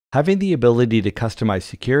Having the ability to customize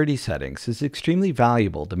security settings is extremely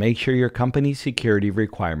valuable to make sure your company's security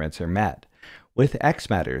requirements are met. With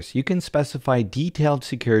xMatters, you can specify detailed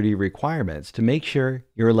security requirements to make sure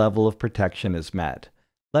your level of protection is met.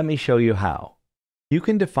 Let me show you how. You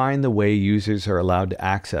can define the way users are allowed to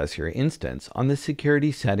access your instance on the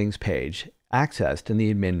Security Settings page, accessed in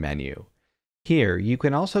the Admin menu. Here, you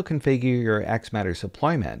can also configure your xMatters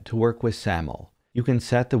deployment to work with SAML. You can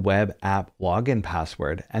set the web app login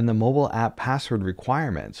password and the mobile app password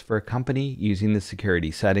requirements for a company using the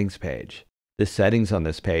Security Settings page. The settings on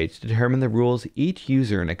this page determine the rules each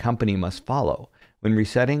user in a company must follow when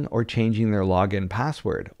resetting or changing their login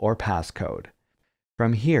password or passcode.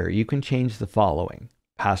 From here, you can change the following: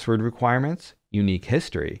 password requirements, unique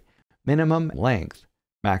history, minimum length,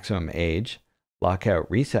 maximum age,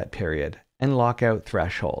 lockout reset period, and lockout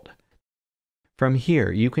threshold. From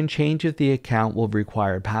here, you can change if the account will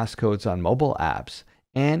require passcodes on mobile apps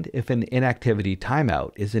and if an inactivity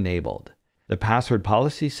timeout is enabled. The password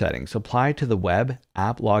policy settings apply to the web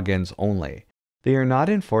app logins only. They are not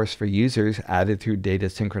enforced for users added through data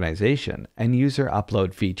synchronization and user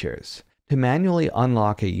upload features. To manually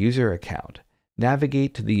unlock a user account,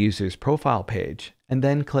 navigate to the user's profile page and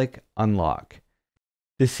then click Unlock.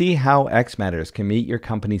 To see how xMatters can meet your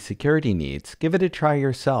company's security needs, give it a try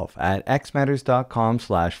yourself at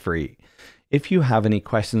xmatters.com/free. If you have any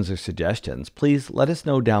questions or suggestions, please let us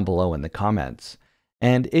know down below in the comments.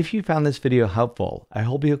 And if you found this video helpful, I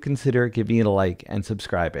hope you'll consider giving it a like and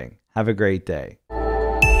subscribing. Have a great day.